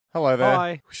Hello there.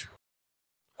 Hi.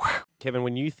 Kevin,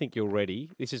 when you think you're ready,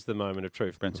 this is the moment of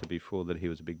truth. Brent said before that he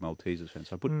was a big Maltesers fan,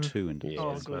 so I put 2 into it.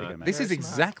 Oh, Smart. This is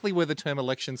exactly where the term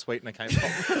election sweetener came from.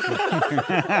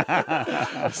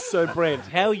 So, Brent,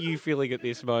 how are you feeling at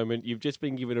this moment? You've just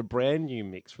been given a brand new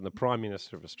mix from the Prime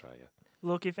Minister of Australia.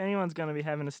 Look, if anyone's going to be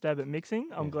having a stab at mixing,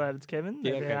 I'm glad it's Kevin.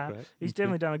 Yeah, okay, great. He's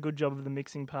definitely done a good job of the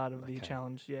mixing part of the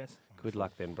challenge, yes. Good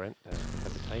luck then, Brent.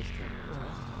 Have a taste.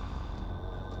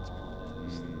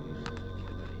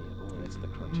 That's the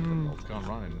crunch of the malt. Gone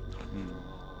right.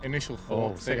 Initial Oh,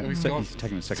 thoughts. second bite.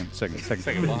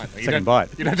 Second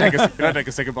bite. You don't take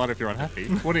a second bite if you're unhappy.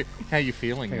 How are you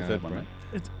feeling? Third one, Brent?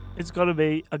 right? It's got to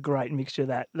be a great mixture.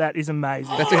 That is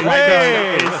amazing. That's a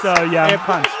great It's so yum. Air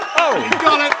punch. He's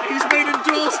got it. He's been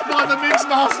endorsed by the Mix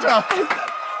Master.